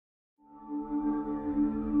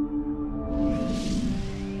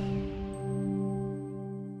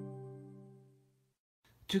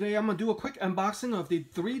Today I'm going to do a quick unboxing of the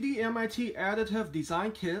 3DMIT Additive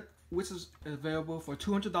Design Kit, which is available for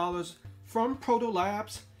 $200 from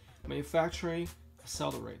Protolabs Manufacturing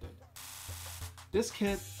Accelerated. This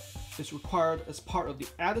kit is required as part of the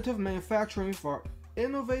Additive Manufacturing for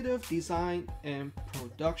Innovative Design and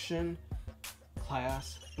Production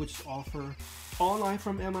class, which is offered online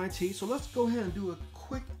from MIT. So let's go ahead and do a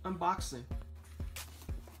quick unboxing.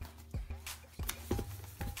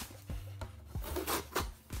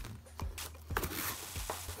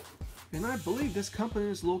 And I believe this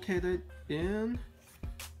company is located in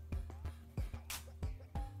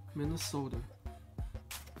Minnesota.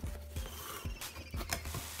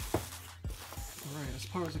 Alright, as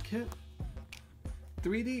part of the kit,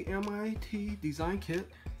 3DMIT Design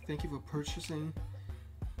Kit. Thank you for purchasing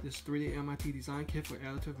this 3DMIT Design Kit for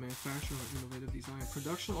Additive Manufacturing or Innovative Design and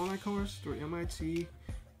Production online course through MIT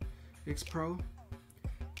X Pro.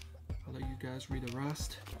 I'll let you guys read the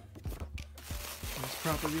rest. It's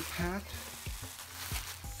properly packed.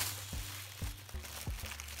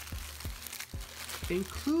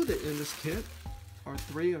 Included in this kit are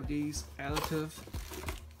 3 of these additive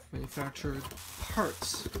manufactured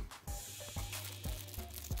parts.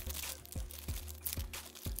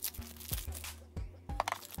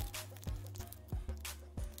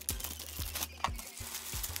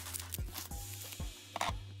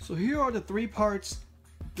 So here are the 3 parts.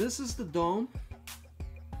 This is the dome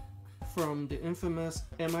from the infamous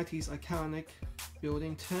MIT's iconic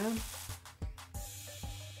Building 10.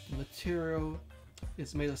 The material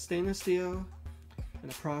is made of stainless steel,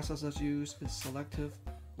 and the process that's used is selective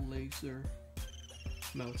laser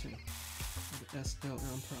melting, or the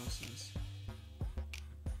SLM process.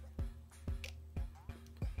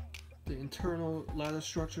 The internal lattice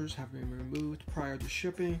structures have been removed prior to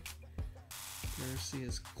shipping. You see,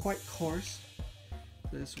 it's quite coarse.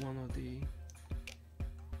 This is one of the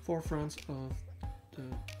forefronts of the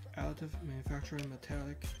additive manufacturing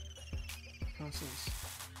metallic process.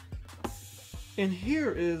 And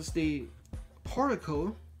here is the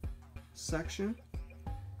particle section.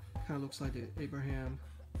 Kind of looks like the Abraham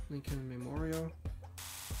Lincoln Memorial.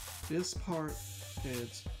 This part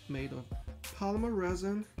is made of polymer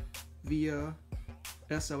resin via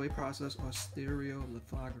SLA process or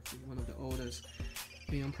stereolithography, one of the oldest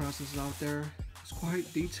AM processes out there. It's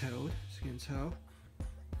quite detailed, as you can tell.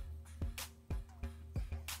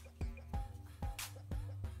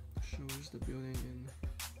 Shows the building in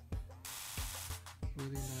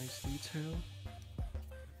really nice detail.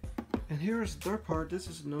 And here is the third part. This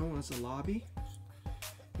is known as a lobby.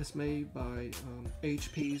 It's made by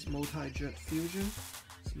HP's multi-jet fusion.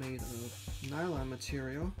 It's made of nylon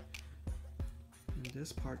material. And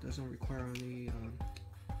this part doesn't require any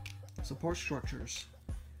support structures.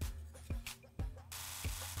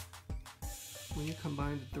 When you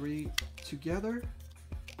combine the 3 together,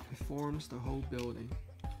 it forms the whole building.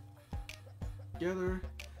 Together,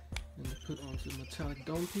 and put onto the metallic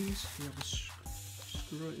dome piece. You have to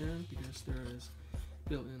screw it in because there is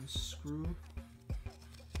built-in screw.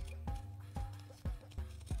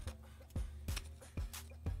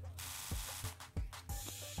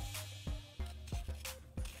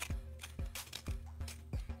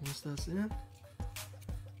 Once that's in, it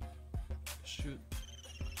should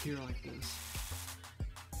appear like this.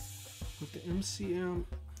 With the MCM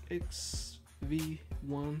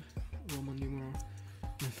XV1 Roman numeral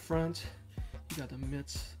in front, you got the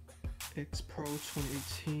MIT X Pro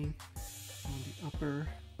 2018 on the upper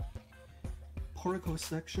particle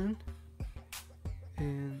section.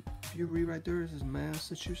 And if you read right there, this is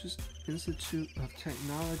Massachusetts Institute of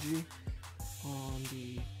Technology on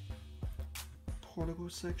the particle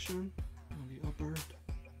section on the upper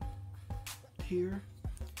tier.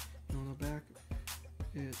 And on the back,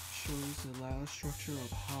 it shows the lattice structure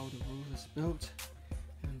of how the roof is built,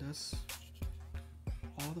 and that's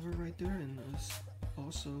all of it right there. And it's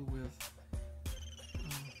also with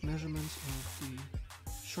measurements of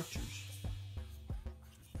the structures.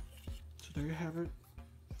 So there you have it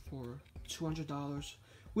for $200,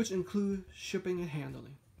 which include shipping and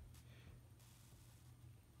handling.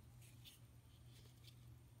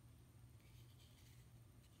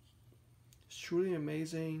 It's truly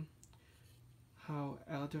amazing how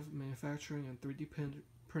additive manufacturing and 3D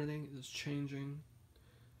printing is changing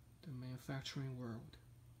the manufacturing world.